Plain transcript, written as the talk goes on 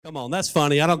Come on, that's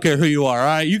funny. I don't care who you are, all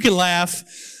right? You can laugh.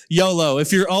 YOLO.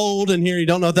 If you're old and here, you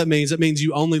don't know what that means. It means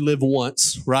you only live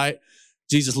once, right?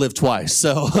 Jesus lived twice,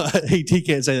 so he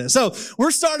can't say that. So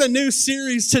we're starting a new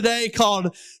series today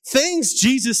called Things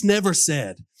Jesus Never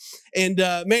Said. And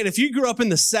man, if you grew up in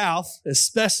the South,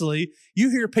 especially,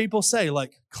 you hear people say,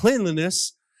 like,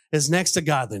 cleanliness is next to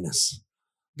godliness.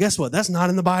 Guess what? That's not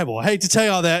in the Bible. I hate to tell you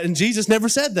all that, and Jesus never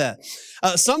said that.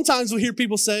 Sometimes we hear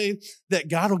people say that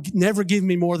God will never give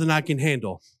me more than I can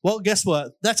handle. Well, guess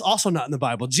what? That's also not in the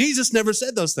Bible. Jesus never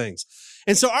said those things.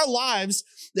 And so our lives,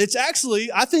 it's actually,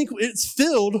 I think it's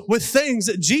filled with things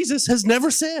that Jesus has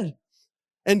never said.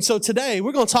 And so today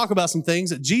we're going to talk about some things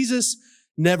that Jesus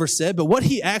never said, but what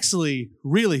he actually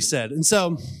really said. And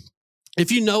so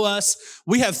if you know us,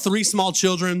 we have 3 small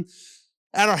children.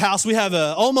 At our house, we have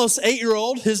an almost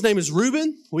 8-year-old. His name is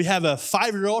Reuben. We have a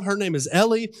 5-year-old. Her name is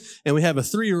Ellie. And we have a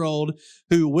 3-year-old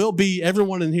who will be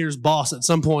everyone in here's boss at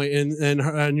some point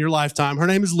in your lifetime. Her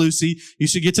name is Lucy. You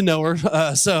should get to know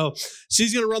her. So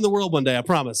she's going to run the world one day, I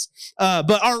promise.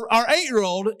 But our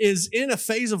 8-year-old is in a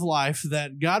phase of life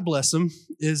that, God bless him,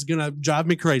 is going to drive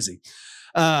me crazy.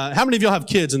 How many of y'all have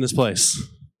kids in this place?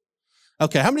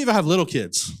 Okay. How many of y'all have little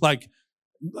kids? Like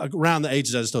around the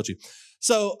ages I just told you.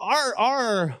 So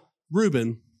our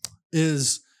Reuben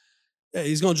he's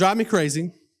going to drive me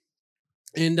crazy,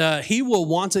 and he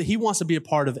wants to be a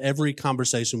part of every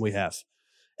conversation we have,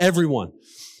 everyone.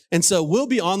 And so we'll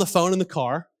be on the phone in the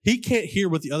car. He can't hear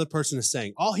what the other person is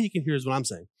saying. All he can hear is what I'm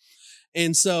saying.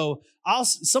 And so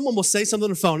someone will say something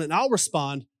on the phone, and I'll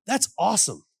respond, "That's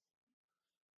awesome."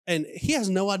 And he has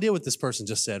no idea what this person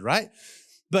just said, right?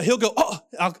 But he'll go, "Oh,"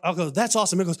 I'll go, "That's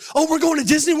awesome." He goes, "Oh, we're going to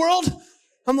Disney World?"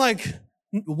 I'm like,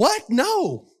 "What?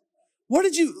 No. Where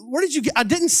did you get? I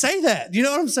didn't say that." You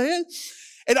know what I'm saying?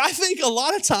 And I think a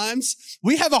lot of times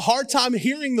we have a hard time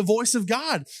hearing the voice of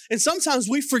God. And sometimes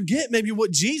we forget maybe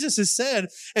what Jesus has said.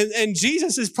 And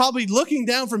Jesus is probably looking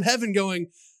down from heaven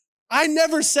going, "I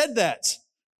never said that."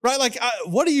 Right? Like,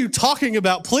 what are you talking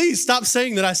about? Please stop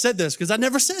saying that I said this, because I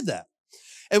never said that.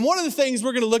 And one of the things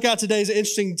we're going to look at today is an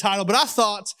interesting title,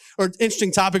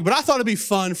 interesting topic, but I thought it'd be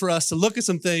fun for us to look at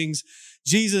some things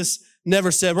Jesus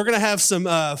never said. We're going to have some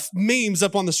memes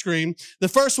up on the screen. The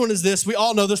first one is this. We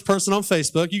all know this person on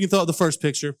Facebook. You can throw up the first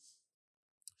picture.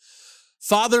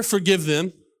 "Father, forgive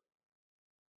them."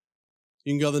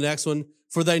 You can go to the next one.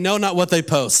 "For they know not what they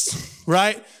post."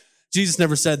 Right? Jesus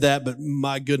never said that, but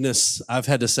my goodness, I've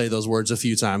had to say those words a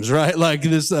few times, right? Like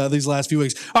these last few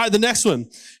weeks. All right, the next one.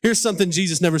 Here's something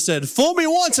Jesus never said. "Fool me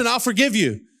once and I'll forgive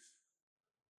you.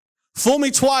 Fool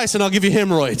me twice and I'll give you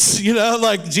hemorrhoids." You know,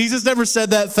 like Jesus never said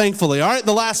that, thankfully. All right,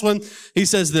 the last one, he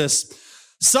says this.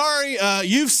 "Sorry,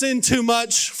 you've sinned too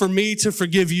much for me to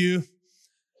forgive you.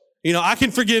 You know, I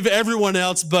can forgive everyone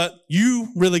else, but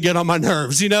you really get on my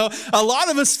nerves." You know, a lot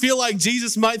of us feel like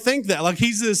Jesus might think that, like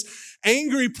he's this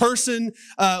angry person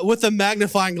with a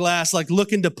magnifying glass, like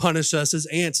looking to punish us as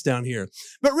ants down here.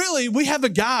 But really, we have a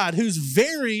God who's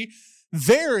very,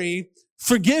 very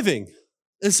forgiving.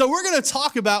 And so we're going to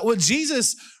talk about what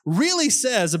Jesus really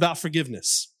says about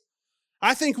forgiveness.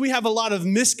 I think we have a lot of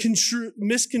misconstrued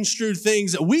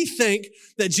things that we think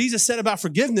that Jesus said about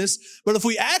forgiveness. But if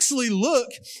we actually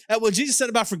look at what Jesus said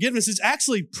about forgiveness, it's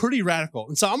actually pretty radical.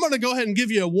 And so I'm going to go ahead and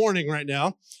give you a warning right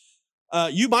now.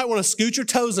 You might want to scoot your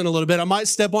toes in a little bit. I might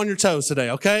step on your toes today,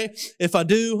 okay? If I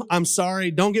do, I'm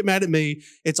sorry. Don't get mad at me.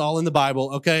 It's all in the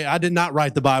Bible, okay? I did not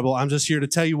write the Bible. I'm just here to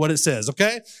tell you what it says,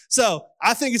 okay? So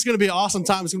I think it's going to be an awesome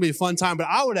time. It's going to be a fun time. But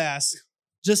I would ask,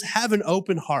 just have an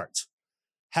open heart.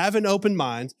 Have an open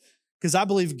mind, because I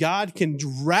believe God can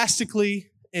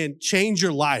drastically and change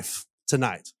your life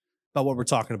tonight by what we're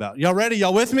talking about. Y'all ready?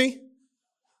 Y'all with me?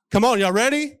 Come on, y'all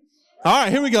ready? All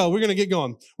right, here we go. We're going to get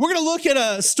going. We're going to look at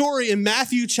a story in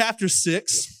Matthew chapter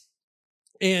 6.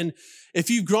 And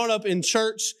if you've grown up in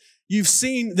church, you've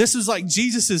seen, this is like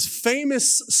Jesus'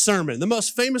 famous sermon, the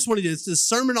most famous one he did. It's the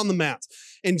Sermon on the Mount.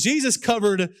 And Jesus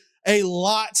covered a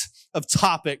lot of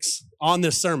topics on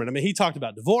this sermon. I mean, he talked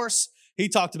about divorce. He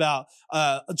talked about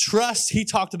trust. He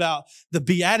talked about the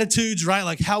Beatitudes, right?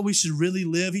 Like how we should really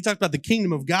live. He talked about the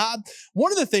kingdom of God.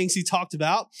 One of the things he talked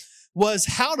about was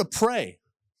how to pray.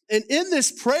 And in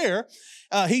this prayer,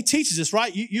 he teaches us,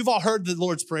 right? You've all heard the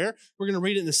Lord's Prayer. We're going to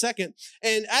read it in a second.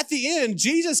 And at the end,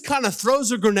 Jesus kind of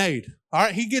throws a grenade. All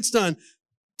right, he gets done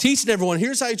teaching everyone,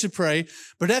 here's how you should pray.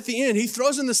 But at the end, he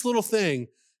throws in this little thing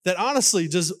that honestly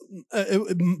just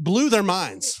it blew their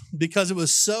minds because it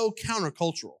was so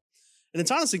countercultural. And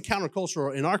it's honestly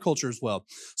countercultural in our culture as well.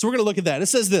 So we're going to look at that. It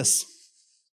says this.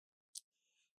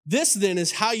 "This then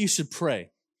is how you should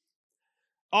pray.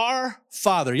 Our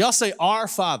Father." Y'all say, "Our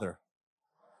Father."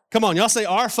 Come on, y'all say,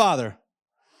 Our Father.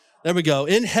 There we go.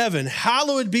 In heaven,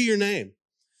 hallowed be your name.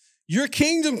 Your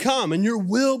kingdom come and your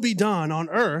will be done on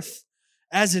earth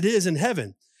as it is in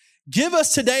heaven. Give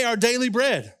us today our daily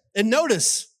bread. And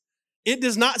notice, it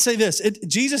does not say this.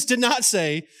 Jesus did not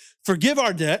say, forgive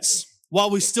our debts while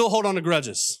we still hold on to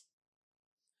grudges.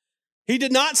 He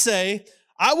did not say,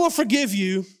 I will forgive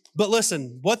you, but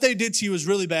listen, what they did to you is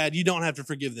really bad. You don't have to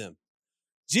forgive them.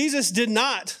 Jesus did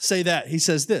not say that. He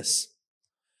says this,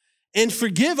 and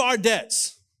forgive our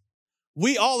debts.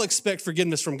 We all expect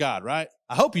forgiveness from God, right?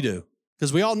 I hope you do,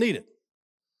 because we all need it.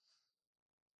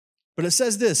 But it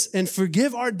says this, and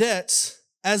forgive our debts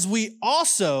as we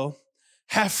also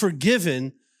have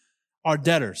forgiven our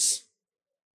debtors.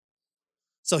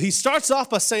 So he starts off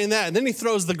by saying that, and then he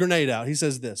throws the grenade out. He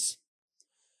says this,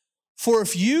 for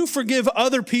if you forgive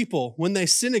other people when they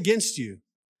sin against you,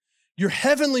 your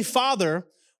heavenly Father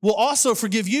will also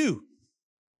forgive you.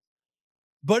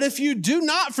 But if you do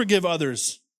not forgive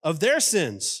others of their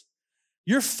sins,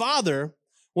 your Father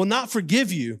will not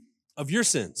forgive you of your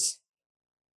sins.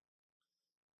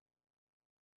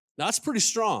 Now, that's pretty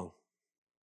strong,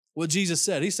 what Jesus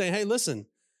said. He's saying, hey, listen,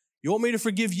 you want me to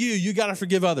forgive you, you got to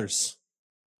forgive others.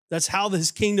 That's how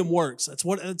his kingdom works. That's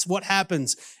what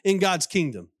happens in God's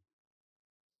kingdom.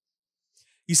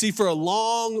 You see, for a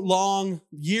long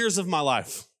years of my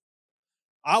life,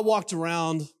 I walked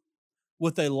around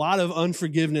with a lot of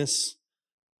unforgiveness,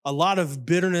 a lot of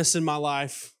bitterness in my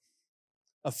life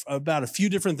about a few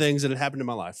different things that had happened in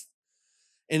my life.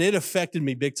 And it affected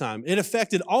me big time. It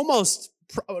affected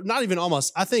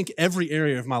I think every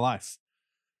area of my life.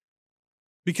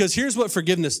 Because here's what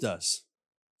forgiveness does.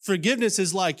 Forgiveness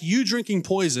is like you drinking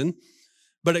poison,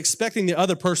 but expecting the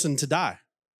other person to die.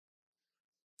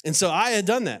 And so I had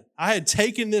done that. I had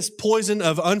taken this poison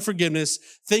of unforgiveness,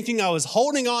 thinking I was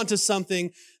holding on to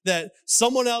something that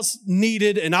someone else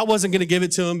needed, and I wasn't going to give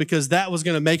it to them because that was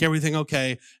going to make everything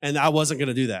okay, and I wasn't going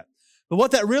to do that. But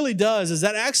what that really does is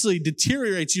that actually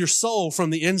deteriorates your soul from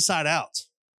the inside out.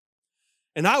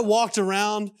 And I walked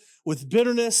around with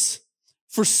bitterness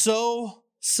for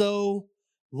so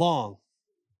long.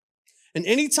 And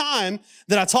anytime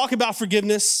that I talk about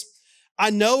forgiveness, I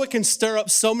know it can stir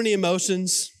up so many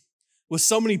emotions with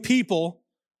so many people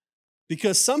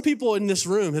because some people in this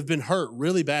room have been hurt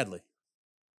really badly.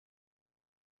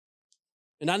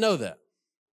 And I know that.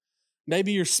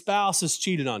 Maybe your spouse has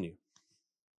cheated on you.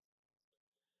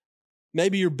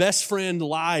 Maybe your best friend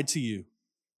lied to you.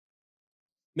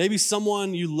 Maybe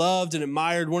someone you loved and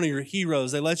admired, one of your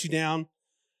heroes, they let you down.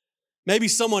 Maybe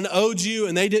someone owed you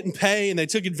and they didn't pay and they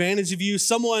took advantage of you.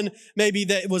 Someone maybe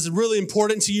that was really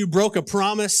important to you broke a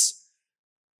promise.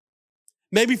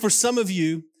 Maybe for some of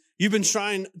you, you've been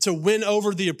trying to win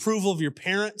over the approval of your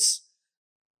parents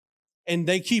and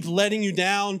they keep letting you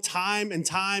down time and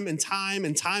time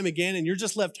again, and you're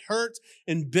just left hurt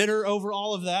and bitter over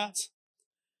all of that.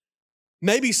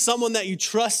 Maybe someone that you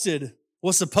trusted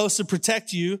was supposed to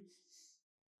protect you,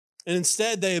 and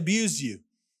instead they abused you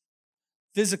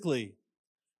physically,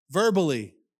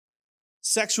 verbally,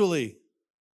 sexually,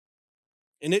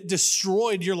 and it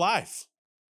destroyed your life.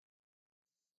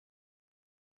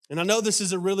 And I know this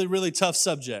is a really tough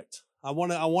subject. I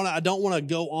don't want to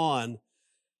go on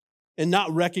and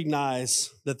not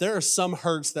recognize that there are some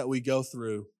hurts that we go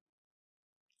through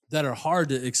that are hard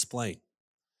to explain.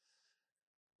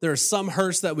 There are some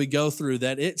hurts that we go through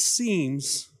that it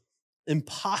seems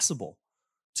impossible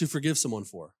to forgive someone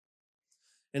for.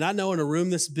 And I know in a room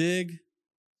this big,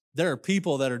 there are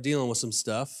people that are dealing with some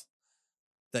stuff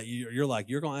that you're like,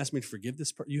 you're going to ask me to forgive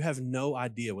this person? You have no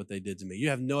idea what they did to me. You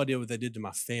have no idea what they did to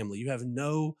my family. You have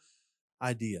no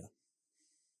idea.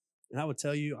 And I would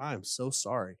tell you, I am so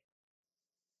sorry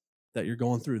that you're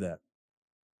going through that.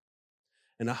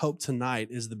 And I hope tonight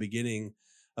is the beginning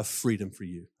of freedom for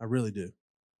you. I really do.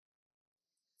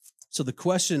 So the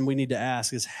question we need to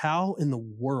ask is, how in the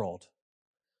world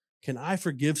can I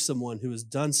forgive someone who has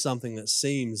done something that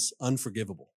seems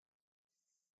unforgivable?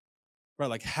 Right?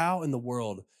 Like, how in the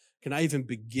world can I even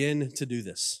begin to do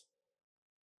this?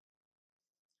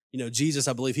 You know, Jesus,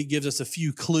 I believe he gives us a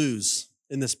few clues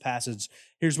in this passage.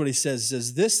 Here's what he says. He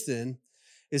says, this then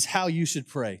is how you should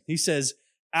pray. He says,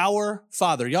 our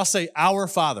Father. Y'all say, our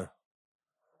Father.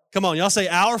 Come on, y'all say,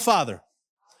 our Father.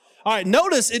 All right,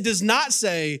 notice it does not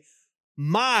say,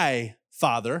 my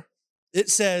Father. It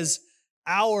says,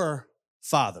 our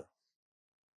Father.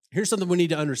 Here's something we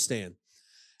need to understand,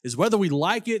 is whether we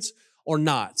like it or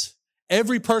not,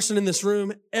 every person in this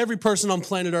room, every person on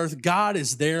planet Earth, God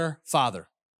is their Father.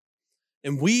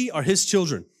 And we are his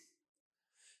children.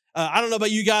 I don't know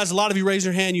about you guys. A lot of you raise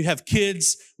your hand. You have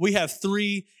kids. We have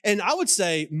 3. And I would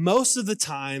say most of the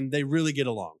time they really get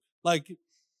along. Like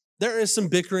there is some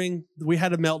bickering. We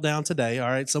had a meltdown today. All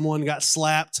right. Someone got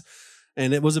slapped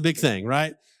and it was a big thing,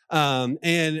 right?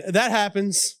 And that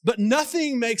happens, but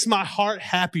nothing makes my heart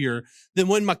happier than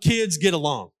when my kids get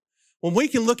along. When we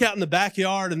can look out in the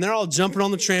backyard and they're all jumping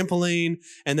on the trampoline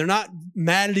and they're not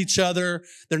mad at each other.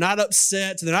 They're not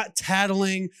upset. They're not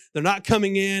tattling. They're not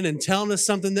coming in and telling us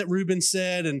something that Ruben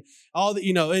said and all that,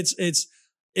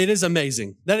 it is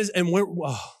amazing. That is, and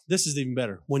this is even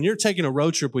better. When you're taking a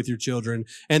road trip with your children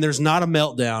and there's not a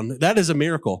meltdown, that is a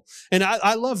miracle. And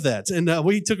I love that. And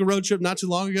we took a road trip not too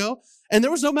long ago and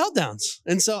there was no meltdowns.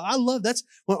 And so I love that's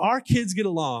when our kids get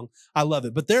along. I love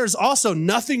it. But there's also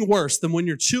nothing worse than when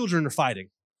your children are fighting.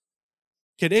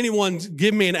 Can anyone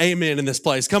give me an amen in this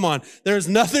place? Come on. There's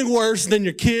nothing worse than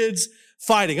your kids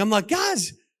fighting. I'm like,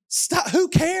 guys, stop. Who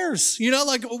cares?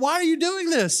 Why are you doing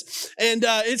this? And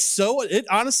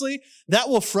honestly, that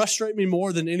will frustrate me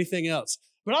more than anything else.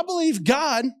 But I believe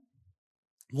God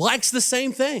likes the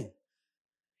same thing.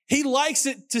 He likes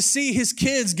it to see his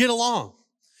kids get along.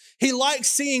 He likes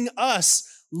seeing us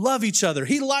love each other.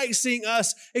 He likes seeing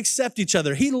us accept each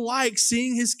other. He likes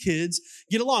seeing his kids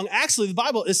get along. Actually, the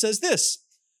Bible, it says this.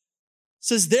 It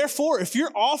says, therefore, if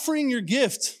you're offering your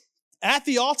gift at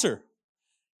the altar,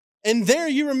 and there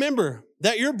you remember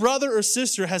that your brother or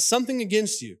sister has something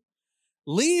against you,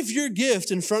 leave your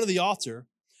gift in front of the altar.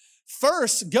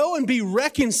 First, go and be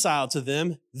reconciled to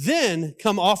them, then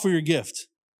come offer your gift.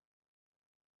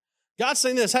 God's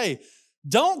saying this, hey,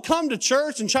 don't come to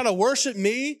church and try to worship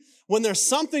me when there's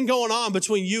something going on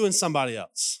between you and somebody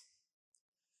else.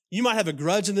 You might have a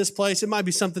grudge in this place. It might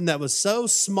be something that was so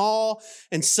small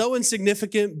and so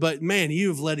insignificant, but man,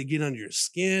 you've let it get under your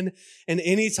skin. And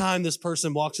anytime this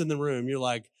person walks in the room, you're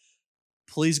like,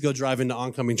 please go drive into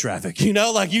oncoming traffic.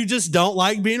 You just don't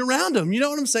like being around them. You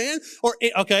know what I'm saying? Or,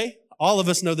 okay, all of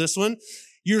us know this one.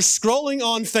 You're scrolling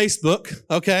on Facebook,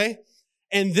 okay?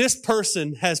 And this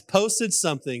person has posted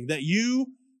something that you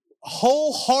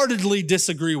wholeheartedly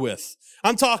disagree with.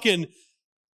 I'm talking,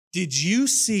 did you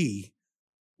see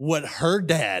what her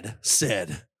dad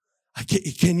said?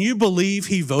 Can you believe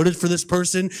he voted for this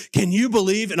person? Can you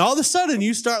believe? And all of a sudden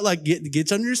you start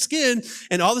gets under your skin.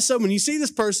 And all of a sudden when you see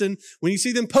this person, when you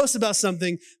see them post about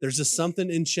something, there's just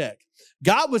something in check.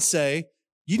 God would say,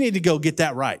 you need to go get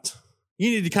that right. You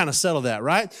need to kind of settle that,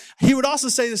 right? He would also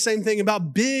say the same thing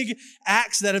about big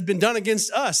acts that have been done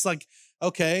against us. Like,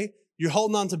 okay, you're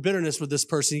holding on to bitterness with this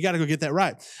person. You got to go get that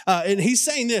right. And he's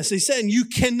saying this. He's saying you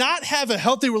cannot have a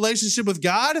healthy relationship with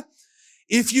God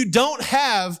if you cannot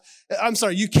have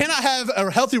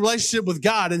a healthy relationship with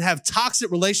God and have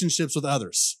toxic relationships with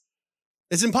others.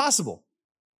 It's impossible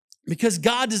because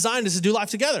God designed us to do life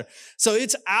together. So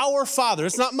it's our Father.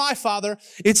 It's not my Father.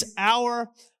 It's our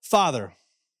Father.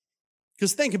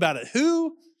 Because think about it.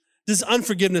 Who does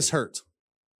unforgiveness hurt?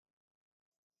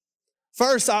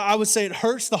 First, I would say it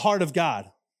hurts the heart of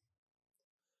God.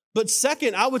 But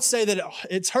second, I would say that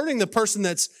it's hurting the person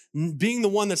that's being the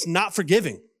one that's not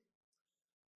forgiving.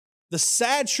 The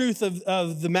sad truth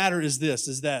of the matter is this,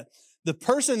 is that the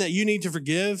person that you need to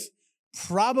forgive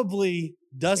probably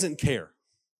doesn't care.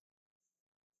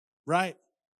 Right?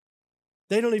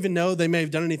 They don't even know they may have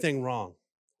done anything wrong.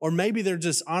 Or maybe they're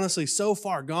just honestly so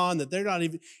far gone that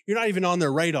you're not even on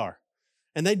their radar.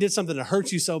 And they did something that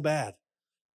hurts you so bad.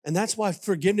 And that's why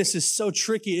forgiveness is so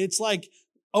tricky. It's like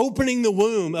opening the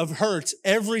womb of hurt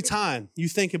every time you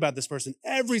think about this person.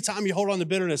 Every time you hold on to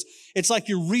bitterness, it's like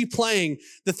you're replaying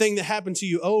the thing that happened to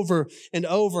you over and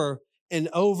over and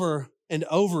over and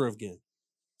over again.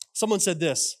 Someone said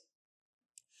this,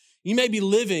 you may be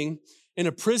living in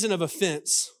a prison of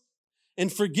offense,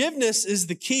 and forgiveness is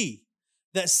the key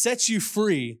that sets you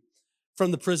free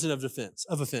from the prison of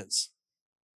offense.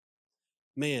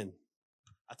 Man,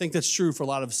 I think that's true for a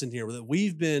lot of us in here, that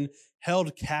we've been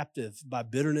held captive by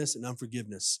bitterness and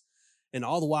unforgiveness. And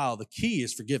all the while, the key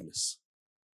is forgiveness.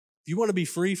 If you want to be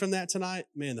free from that tonight,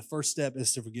 man, the first step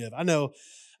is to forgive. I know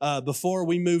before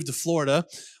we moved to Florida,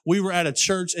 we were at a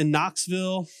church in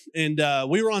Knoxville, and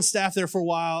we were on staff there for a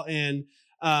while, and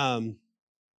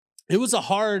it was a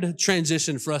hard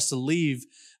transition for us to leave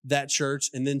that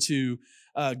church and then to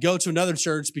go to another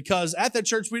church, because at that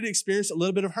church we'd experienced a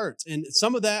little bit of hurt. And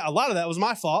a lot of that was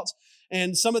my fault.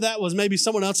 And some of that was maybe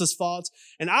someone else's fault.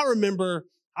 And I remember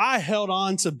I held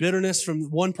on to bitterness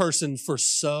from one person for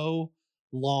so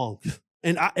long.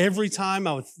 And every time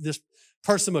this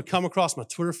person would come across my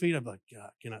Twitter feed, I'd be like, God,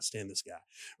 I cannot stand this guy,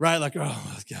 right? Like, oh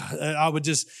my God. I would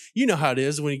just, you know how it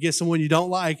is when you get someone you don't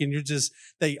like and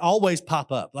they always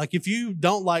pop up. Like if you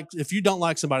don't like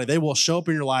somebody, they will show up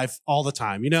in your life all the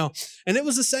time, And it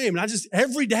was the same. And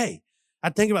every day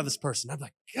I'd think about this person. I'd be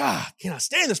like, God, can I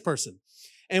stand this person?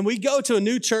 And we go to a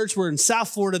new church. We're in South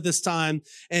Florida this time,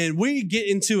 and we get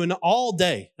into an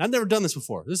all-day. I've never done this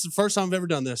before. This is the first time I've ever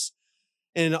done this.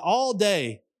 An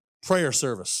all-day prayer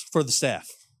service for the staff.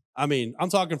 I mean, I'm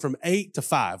talking from 8 to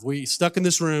 5. We stuck in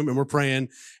this room, and we're praying.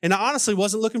 And I honestly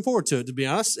wasn't looking forward to it, to be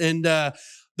honest. And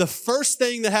the first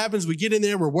thing that happens, we get in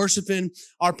there, we're worshiping.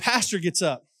 Our pastor gets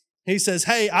up. He says,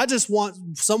 hey, I just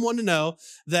want someone to know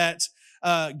that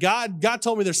God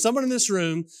told me there's someone in this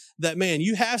room that, man,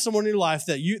 you have someone in your life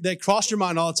that they cross your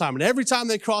mind all the time. And every time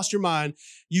they cross your mind,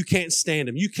 you can't stand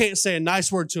them. You can't say a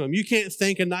nice word to them. You can't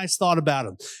think a nice thought about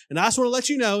them. And I just want to let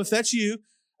you know, if that's you,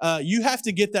 you have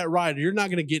to get that right, or you're not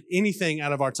going to get anything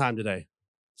out of our time today.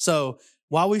 So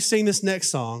while we sing this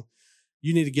next song,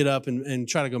 you need to get up and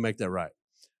try to go make that right.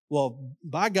 Well,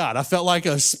 by God, I felt like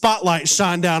a spotlight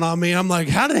shined down on me. I'm like,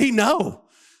 how did he know?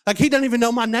 Like, he doesn't even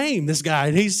know my name, this guy.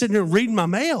 And he's sitting there reading my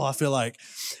mail, I feel like.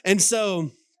 And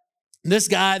so this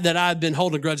guy that I've been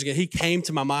holding a grudge against, he came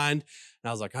to my mind. And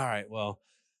I was like, all right, well,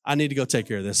 I need to go take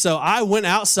care of this. So I went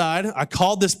outside. I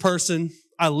called this person.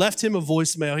 I left him a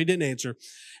voicemail. He didn't answer.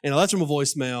 And I left him a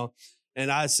voicemail.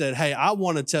 And I said, hey, I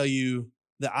want to tell you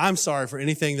that I'm sorry for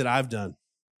anything that I've done.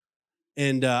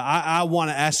 And I want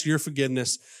to ask your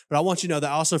forgiveness. But I want you to know that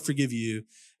I also forgive you.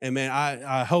 And man,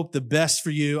 I hope the best for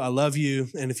you. I love you.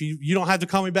 And if you don't have to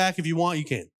call me back, if you want, you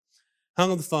can.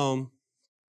 Hung up the phone.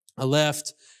 I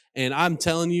left. And I'm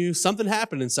telling you, something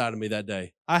happened inside of me that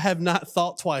day. I have not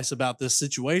thought twice about this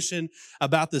situation,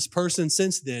 about this person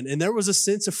since then. And there was a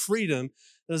sense of freedom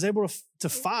that I was able to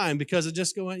find because of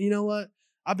just going, you know what?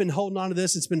 I've been holding on to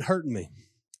this. It's been hurting me.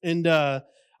 And I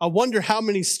wonder how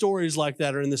many stories like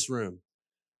that are in this room.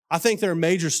 I think there are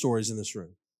major stories in this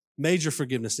room. Major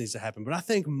forgiveness needs to happen. But I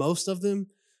think most of them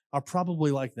are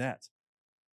probably like that.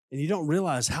 And you don't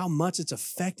realize how much it's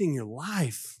affecting your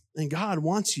life. And God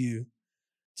wants you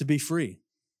to be free.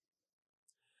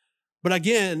 But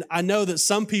again, I know that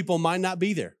some people might not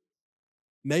be there.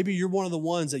 Maybe you're one of the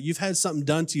ones that you've had something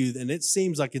done to you and it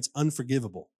seems like it's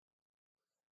unforgivable.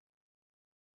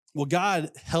 Well, God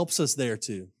helps us there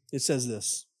too. It says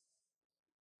this.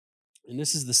 And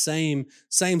this is the same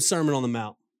Sermon on the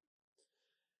Mount.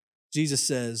 Jesus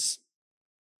says,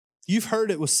 you've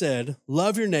heard it was said,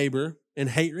 love your neighbor and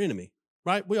hate your enemy,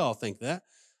 right? We all think that.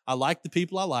 I like the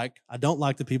people I like. I don't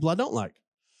like the people I don't like.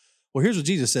 Well, here's what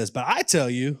Jesus says. But I tell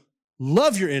you,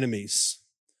 love your enemies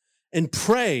and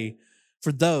pray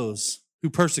for those who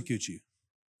persecute you.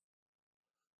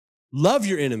 Love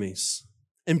your enemies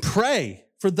and pray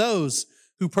for those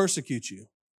who persecute you.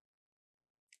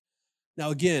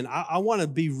 Now, again, I want to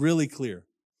be really clear.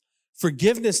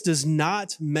 Forgiveness doesn't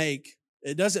make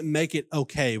it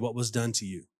okay what was done to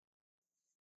you.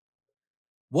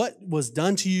 What was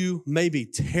done to you may be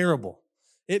terrible.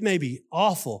 It may be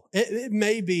awful. It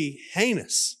may be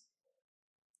heinous.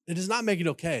 It does not make it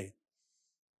okay.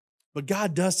 But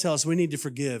God does tell us we need to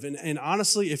forgive. And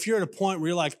honestly, if you're at a point where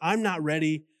you're like, I'm not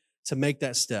ready to make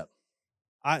that step.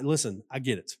 I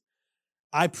get it.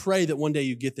 I pray that one day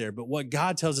you get there. But what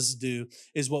God tells us to do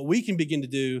is what we can begin to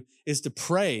do is to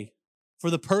pray for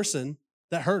the person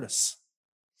that hurt us.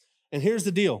 And here's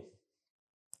the deal.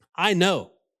 I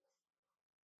know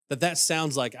that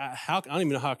sounds like, I don't even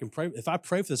know how I can pray. If I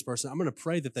pray for this person, I'm going to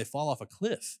pray that they fall off a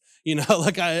cliff. I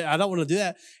don't want to do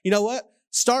that. You know what?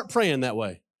 Start praying that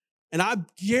way. And I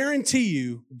guarantee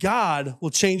you, God will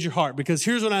change your heart, because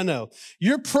here's what I know.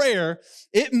 Your prayer,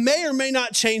 it may or may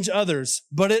not change others,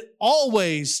 but it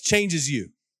always changes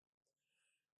you.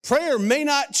 Prayer may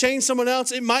not change someone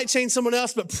else. It might change someone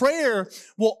else, but prayer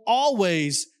will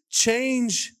always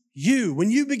change you. When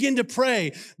you begin to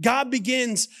pray, God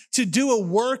begins to do a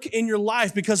work in your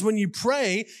life, because when you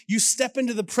pray, you step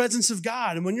into the presence of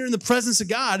God. And when you're in the presence of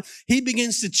God, He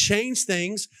begins to change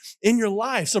things in your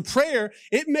life. So prayer,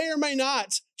 it may or may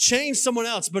not change someone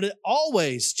else, but it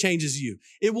always changes you.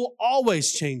 It will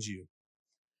always change you.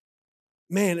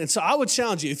 Man, and so I would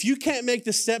challenge you, if you can't make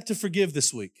the step to forgive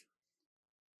this week,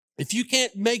 if you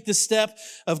can't make the step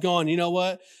of going, you know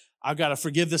what, I've got to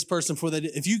forgive this person for that.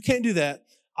 If you can't do that,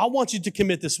 I want you to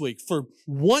commit this week for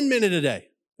 1 minute a day.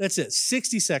 That's it,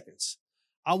 60 seconds.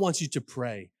 I want you to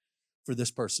pray for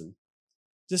this person.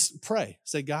 Just pray.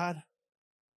 Say, God,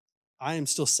 I am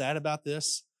still sad about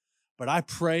this, but I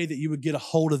pray that you would get a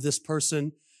hold of this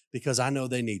person because I know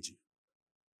they need you.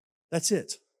 That's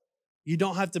it. You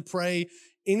don't have to pray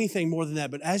anything more than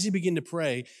that. But as you begin to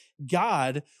pray,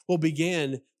 God will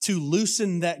begin to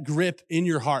loosen that grip in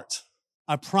your heart.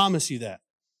 I promise you that.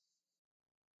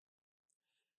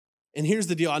 And here's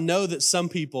the deal. I know that some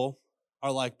people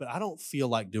are like, but I don't feel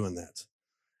like doing that.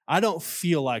 I don't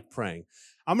feel like praying.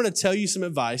 I'm going to tell you some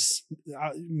advice,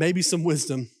 maybe some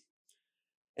wisdom,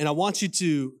 and I want you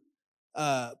to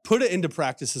put it into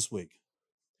practice this week.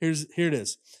 Here it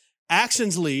is.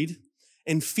 Actions lead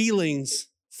and feelings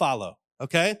follow,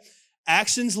 okay?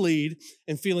 Actions lead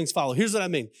and feelings follow. Here's what I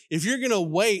mean. If you're going to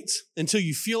wait until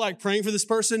you feel like praying for this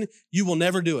person, you will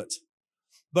never do it.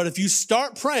 But if you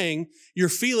start praying, your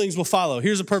feelings will follow.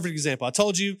 Here's a perfect example. I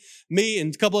told you, me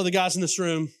and a couple of the guys in this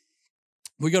room,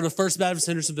 we go to First Baptist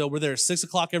Hendersonville. We're there at 6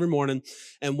 o'clock every morning,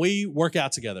 and we work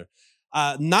out together.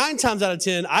 9 times out of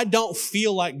 10, I don't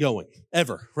feel like going,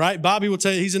 ever, right? Bobby will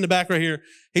tell you, he's in the back right here.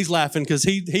 He's laughing because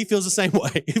he feels the same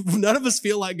way. None of us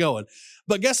feel like going.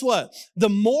 But guess what? The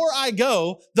more I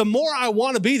go, the more I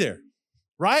want to be there,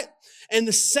 right? And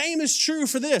the same is true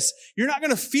for this. You're not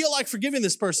going to feel like forgiving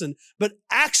this person, but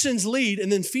actions lead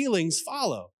and then feelings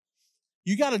follow.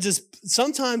 You got to just,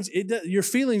 sometimes your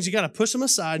feelings, you got to push them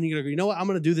aside and you got to go, you know what? I'm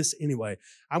going to do this anyway.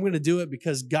 I'm going to do it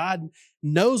because God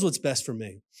knows what's best for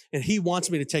me. And he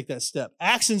wants me to take that step.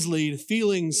 Actions lead,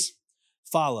 feelings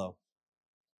follow.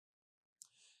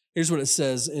 Here's what it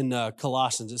says in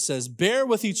Colossians. It says, bear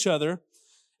with each other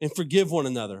and forgive one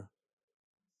another.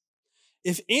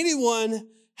 If anyone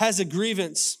has a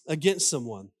grievance against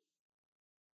someone,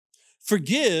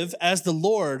 forgive as the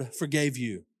Lord forgave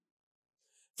you.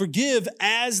 Forgive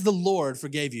as the Lord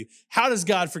forgave you. How does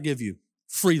God forgive you?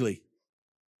 Freely.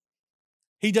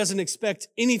 He doesn't expect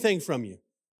anything from you.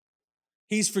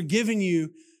 He's forgiven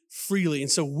you freely.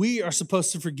 And so we are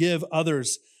supposed to forgive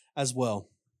others as well.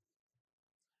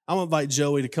 I'm going to invite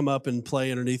Joey to come up and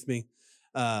play underneath me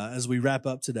as we wrap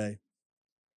up today.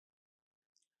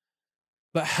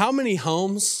 But how many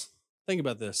homes, think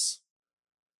about this,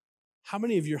 how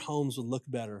many of your homes would look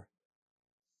better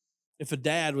if a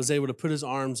dad was able to put his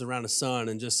arms around a son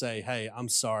and just say, hey, I'm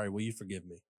sorry, will you forgive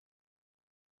me?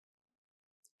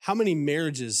 How many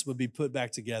marriages would be put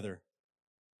back together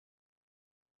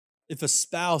if a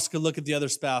spouse could look at the other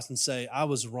spouse and say, I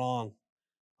was wrong.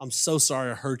 I'm so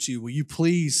sorry I hurt you. Will you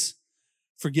please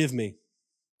forgive me?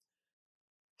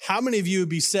 How many of you would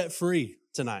be set free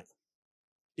tonight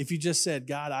if you just said,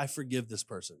 God, I forgive this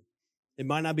person? It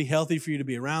might not be healthy for you to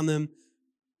be around them,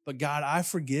 but God, I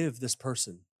forgive this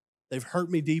person. They've hurt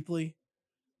me deeply,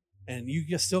 and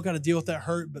you still got to deal with that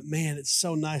hurt, but man, it's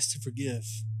so nice to forgive.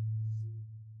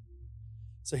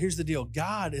 So here's the deal.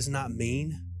 God is not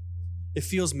mean. It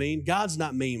feels mean. God's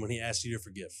not mean when he asks you to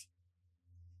forgive.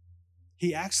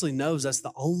 He actually knows that's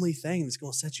the only thing that's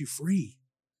going to set you free.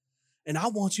 And I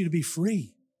want you to be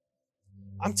free.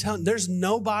 I'm telling you, there's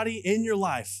nobody in your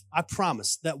life, I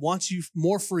promise, that wants you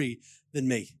more free than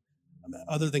me.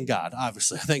 Other than God,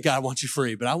 obviously. I think God wants you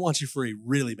free, but I want you free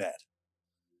really bad.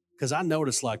 Because I know what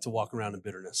it's like to walk around in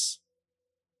bitterness.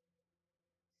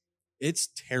 It's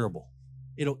terrible.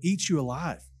 It'll eat you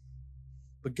alive.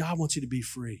 But God wants you to be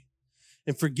free.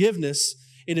 And forgiveness,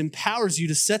 it empowers you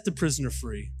to set the prisoner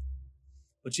free.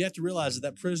 But you have to realize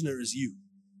that prisoner is you.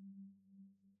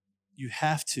 You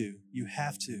have to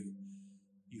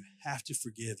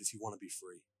forgive if you want to be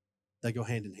free. They go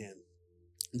hand in hand.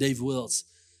 Dave Wills,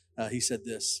 he said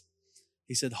this.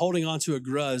 He said, holding on to a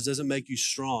grudge doesn't make you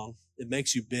strong. It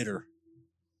makes you bitter.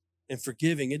 And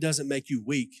forgiving, it doesn't make you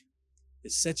weak.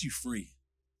 It sets you free.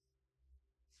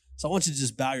 So I want you to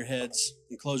just bow your heads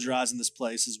and close your eyes in this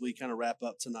place as we kind of wrap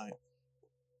up tonight.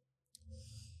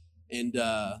 And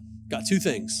got 2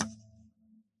 things.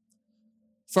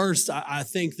 First, I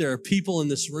think there are people in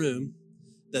this room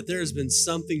that there has been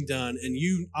something done and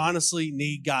you honestly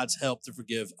need God's help to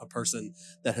forgive a person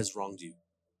that has wronged you.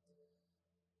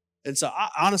 And so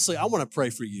I want to pray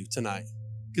for you tonight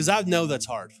because I know that's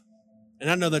hard and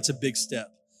I know that's a big step.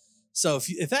 So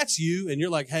if that's you and you're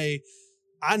like, hey,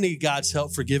 I need God's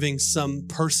help forgiving some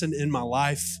person in my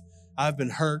life. I've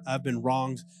been hurt. I've been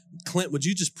wronged. Clint, would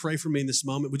you just pray for me in this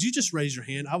moment? Would you just raise your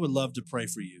hand? I would love to pray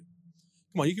for you.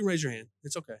 Come on, you can raise your hand.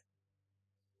 It's okay.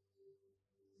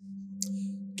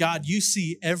 God, you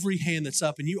see every hand that's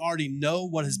up and you already know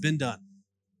what has been done.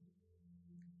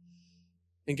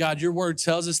 And God, your word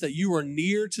tells us that you are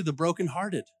near to the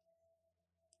brokenhearted.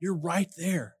 You're right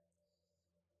there.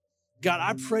 God,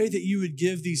 I pray that you would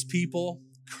give these people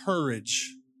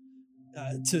courage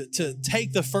to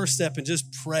take the first step and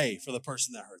just pray for the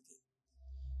person that hurt them.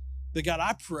 But God,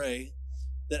 I pray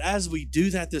that as we do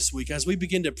that this week, as we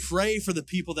begin to pray for the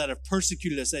people that have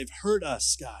persecuted us, they've hurt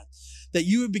us, God, that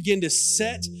you would begin to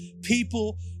set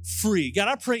people free. God,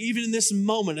 I pray even in this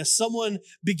moment, as someone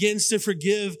begins to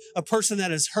forgive a person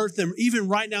that has hurt them, even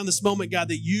right now in this moment, God,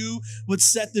 that you would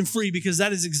set them free, because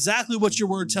that is exactly what your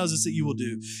word tells us that you will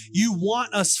do. You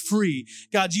want us free.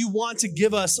 God, you want to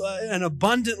give us an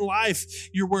abundant life,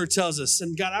 your word tells us.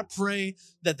 And God, I pray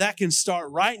that that can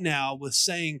start right now with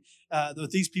saying,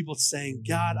 with these people saying,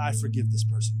 God, I forgive this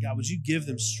person. God, would you give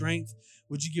them strength?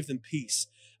 Would you give them peace?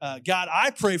 God,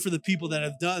 I pray for the people that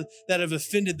have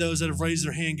offended those that have raised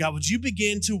their hand. God, would you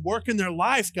begin to work in their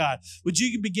life, God? Would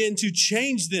you begin to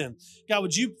change them? God,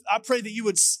 I pray that you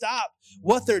would stop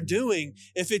what they're doing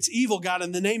if it's evil, God,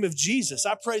 in the name of Jesus.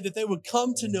 I pray that they would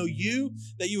come to know you,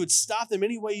 that you would stop them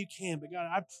any way you can. But God,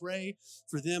 I pray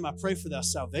for them. I pray for their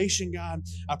salvation, God.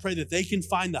 I pray that they can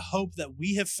find the hope that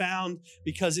we have found,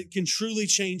 because it can truly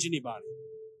change anybody.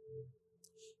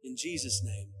 In Jesus'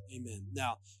 name. Amen.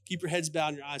 Now, keep your heads bowed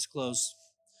and your eyes closed.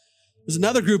 There's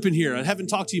another group in here. I haven't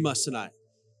talked to you much tonight.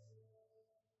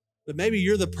 But maybe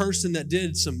you're the person that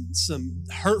did some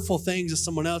hurtful things to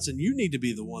someone else, and you need to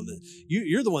be the one that,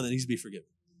 you're the one that needs to be forgiven.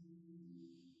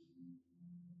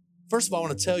 First of all, I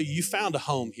want to tell you, you found a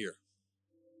home here.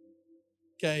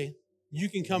 Okay? You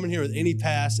can come in here with any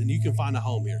past, and you can find a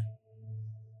home here.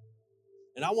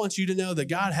 And I want you to know that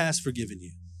God has forgiven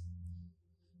you.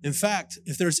 In fact,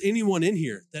 if there's anyone in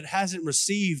here that hasn't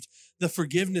received the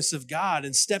forgiveness of God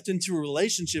and stepped into a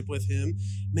relationship with him,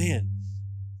 man,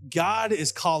 God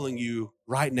is calling you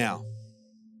right now.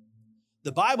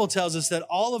 The Bible tells us that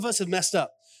all of us have messed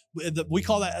up. We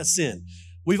call that a sin.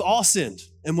 We've all sinned.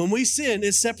 And when we sin,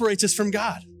 it separates us from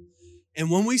God. And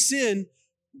when we sin,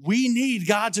 we need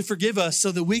God to forgive us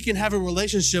so that we can have a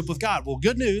relationship with God. Well,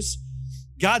 good news,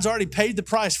 God's already paid the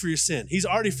price for your sin. He's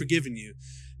already forgiven you.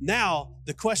 Now,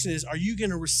 the question is, are you going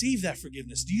to receive that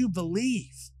forgiveness? Do you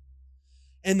believe?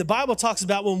 And the Bible talks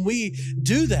about when we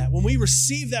do that, when we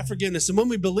receive that forgiveness and when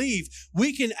we believe,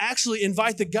 we can actually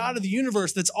invite the God of the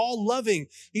universe that's all loving.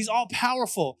 He's all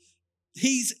powerful.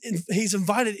 He's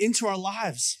invited into our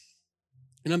lives.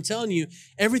 And I'm telling you,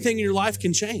 everything in your life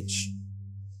can change.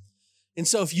 And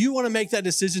so if you want to make that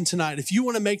decision tonight, if you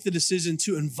want to make the decision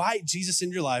to invite Jesus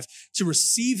into your life, to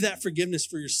receive that forgiveness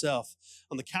for yourself,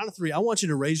 on the count of 3, I want you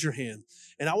to raise your hand,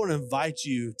 and I want to invite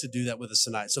you to do that with us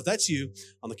tonight. So if that's you,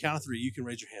 on the count of 3, you can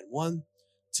raise your hand. 1,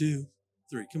 2,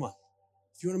 3. Come on.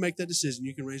 If you want to make that decision,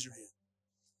 you can raise your hand.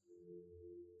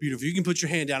 Beautiful. You can put your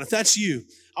hand down. If that's you,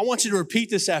 I want you to repeat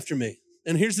this after me.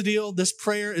 And here's the deal. This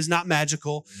prayer is not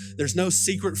magical. There's no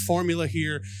secret formula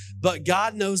here, but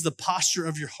God knows the posture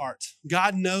of your heart.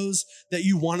 God knows that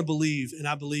you want to believe, and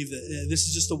I believe that this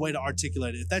is just a way to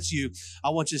articulate it. If that's you, I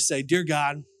want you to say, Dear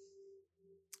God,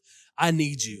 I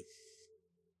need you.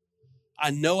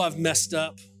 I know I've messed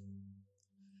up,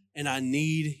 and I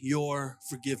need your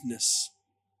forgiveness.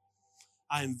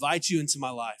 I invite you into my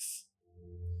life.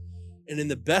 And in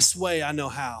the best way I know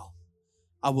how,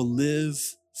 I will live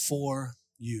for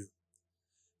you.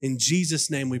 In Jesus'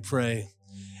 name we pray.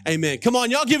 Amen. Come on,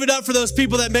 y'all give it up for those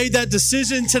people that made that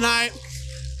decision tonight.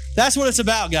 That's what it's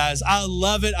about, guys. I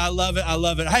love it. I love it. I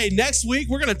love it. Hey, next week,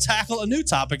 we're going to tackle a new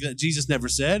topic that Jesus never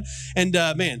said. And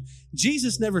man,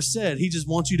 Jesus never said he just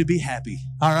wants you to be happy.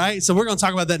 All right. So we're going to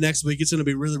talk about that next week. It's going to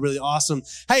be really, really awesome.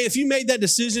 Hey, if you made that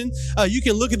decision, you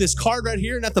can look at this card right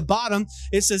here. And at the bottom,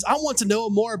 it says, I want to know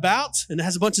more about, and it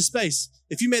has a bunch of space.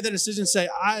 If you made that decision, say,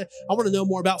 I want to know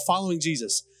more about following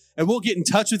Jesus. And we'll get in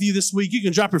touch with you this week. You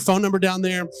can drop your phone number down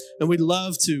there, and we'd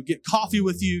love to get coffee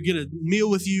with you, get a meal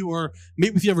with you, or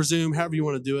meet with you over Zoom, however you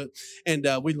want to do it. And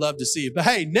we'd love to see you. But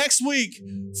hey, next week,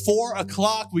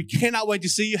 4:00, we cannot wait to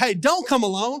see you. Hey, don't come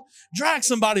alone. Drag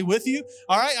somebody with you.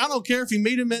 All right? I don't care if you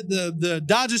meet them at the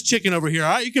Dodge's Chicken over here. All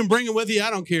right? You can bring them with you.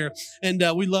 I don't care. And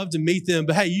we'd love to meet them.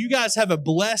 But hey, you guys have a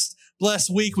blessed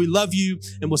week. We love you,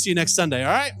 and we'll see you next Sunday.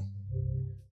 All right?